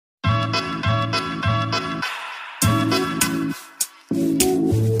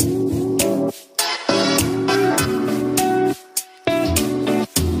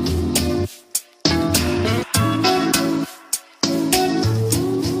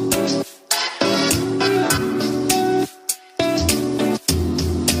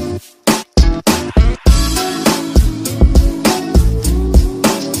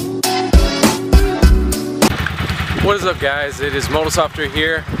guys? It is Motosofter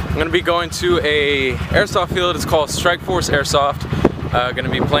here. I'm going to be going to a airsoft field. It's called Strikeforce Airsoft. Going to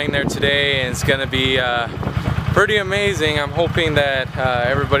be playing there today, and it's going to be pretty amazing. I'm hoping that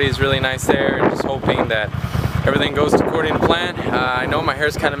everybody is really nice there, and just hoping that everything goes according to plan. I know my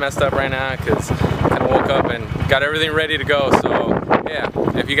hair's kind of messed up right now because I kind of woke up and got everything ready to go. So yeah,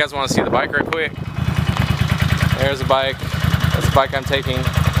 if you guys want to see the bike right quick, there's a bike. That's the bike I'm taking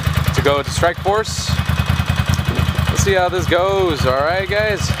to go to Strikeforce. Let's see how this goes. Alright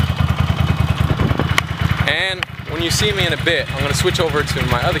guys, and when you see me in a bit, I'm going to switch over to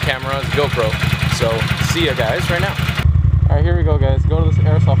my other camera, the Gopro. So see ya guys right now. Alright, here we go guys, go to this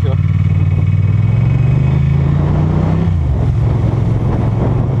airsoft field.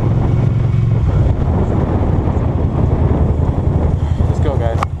 Let's go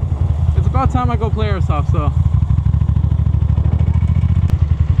guys. It's about time I go play airsoft, so.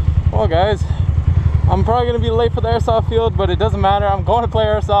 Well guys, I'm probably going to be late for the airsoft field, but it doesn't matter. I'm going to play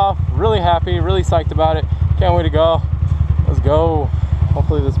airsoft. Really happy, really psyched about it. Can't wait to go. Let's go.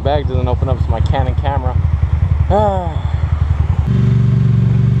 Hopefully this bag doesn't open up to my Canon camera. Ow,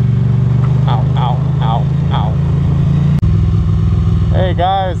 ow, ow, ow. Hey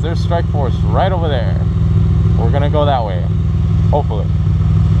guys, there's Strikeforce right over there. We're going to go that way, hopefully.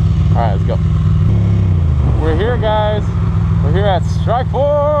 Alright, let's go. We're here guys. We're here at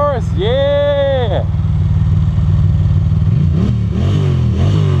Strikeforce. Yeah!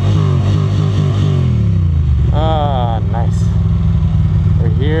 Nice. We're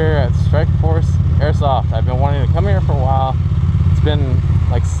here at Strikeforce Airsoft. I've been wanting to come here for a while. It's been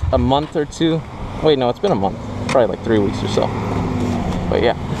like a month or two. Wait, no, it's been a month. Probably like 3 weeks or so. But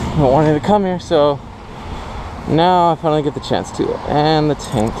yeah, I've been wanting to come here, so now I finally get the chance to. And the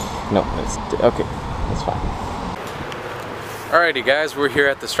tank. No, it's okay. That's fine. Alrighty guys, we're here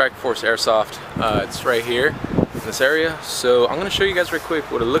at the Strikeforce Airsoft. It's right here in this area. So I'm going to show you guys real quick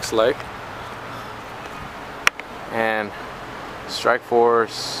what it looks like. And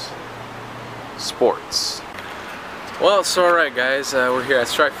Strikeforce Sports. Well, so alright guys, we're here at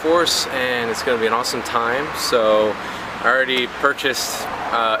Strikeforce and it's going to be an awesome time. So I already purchased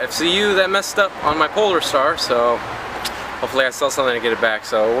FCU that messed up on my polarstar, so hopefully I sell something to get it back.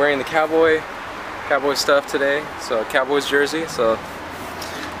 So wearing the Cowboy stuff today, so Cowboys jersey, so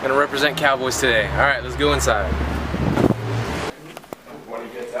I'm gonna represent Cowboys today. Alright, let's go inside. When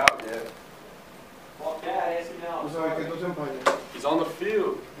he gets out, yeah. Well, Dad, ask him now. He's on the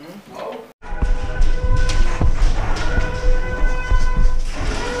field. Hmm? Oh.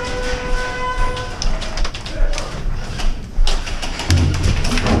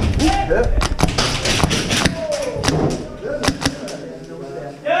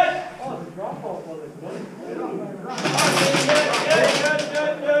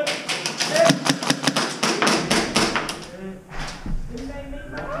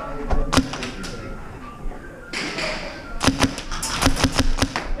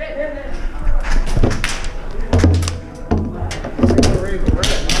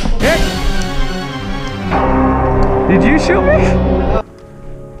 Did you shoot me?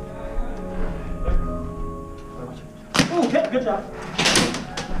 Oh, hit, good job.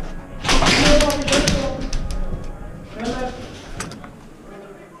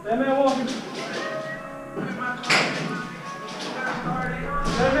 That man walking.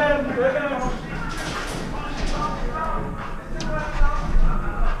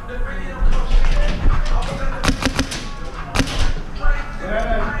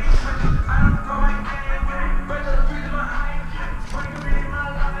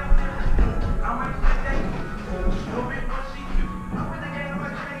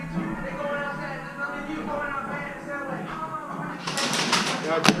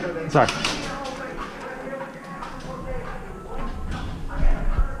 Sorry.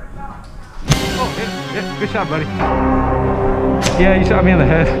 Oh, yeah, good shot, buddy. Yeah, you shot me in the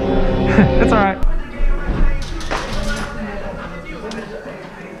head. It's alright.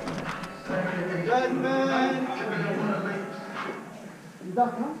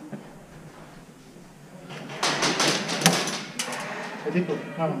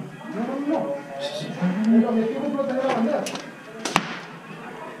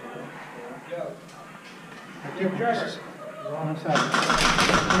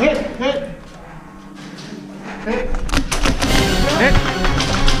 Hit, hit. Hit. Hit.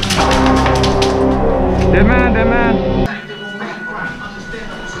 Dead man, dead man.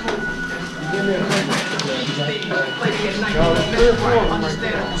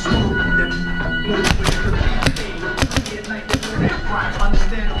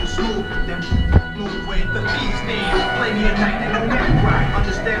 Understandable smooth, then move with the beast name. Play me a night, they don't act right.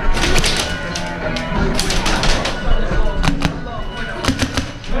 Understandable.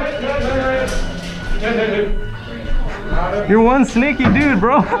 You're one sneaky dude,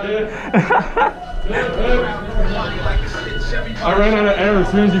 bro. I ran out of air as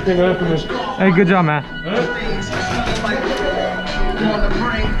soon as you came after me. Hey, good job, man.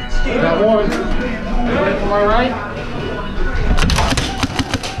 Got one. Right to my right.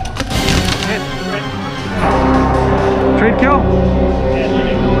 Trade kill?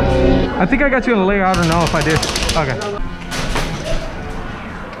 I think I got you in a layer. I don't know if I did. Okay.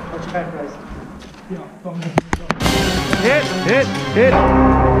 Hit.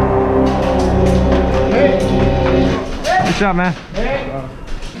 Good shot, man.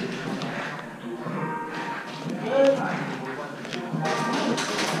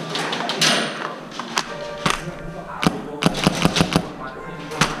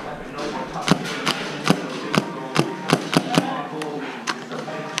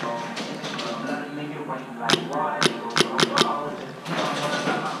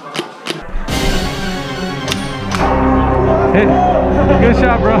 Hit. Good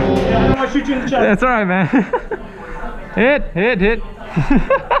shot, bro. I'll shoot you in the chest. That's alright, man. Hit.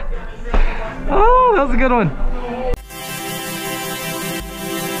 Oh, that was a good one.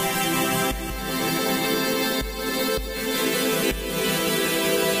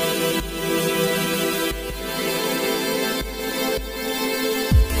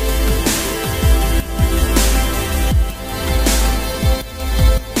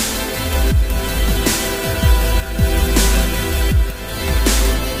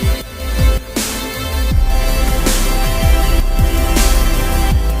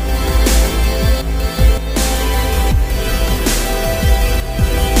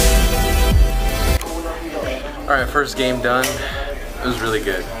 Alright, first game done. It was really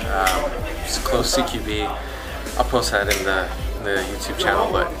good. It's close CQB. I'll post that in the YouTube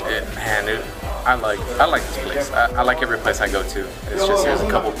channel, but I like this place. I like every place I go to. It's just there's a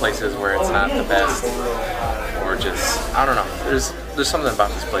couple places where it's not the best, or just I don't know. There's something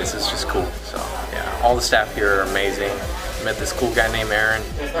about this place. It's just cool. So yeah, all the staff here are amazing. I met this cool guy named Aaron.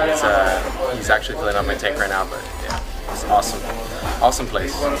 He's actually filling up my tank right now, but yeah, it's awesome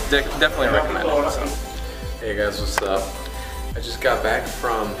place. Definitely recommend it. So. Hey guys, what's up? I just got back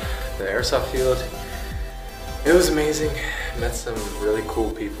from the airsoft field. It was amazing. Met some really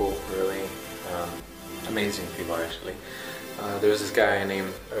cool people, really amazing people actually. There was this guy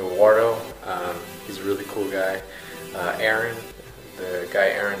named Eduardo. He's a really cool guy. Aaron, the guy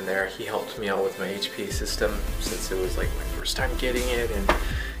Aaron there, he helped me out with my HP system since it was like my first time getting it, and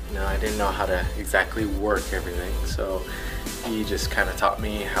you know I didn't know how to exactly work everything. So he just kind of taught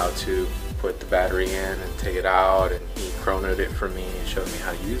me how to put the battery in and take it out, and he chronoed it for me and showed me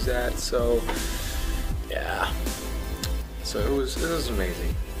how to use that. So yeah, so it was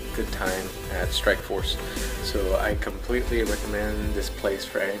amazing. Good time at Strikeforce. So I completely recommend this place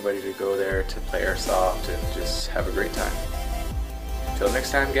for anybody to go there to play airsoft and just have a great time. Until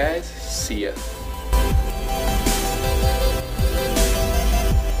next time guys, see ya.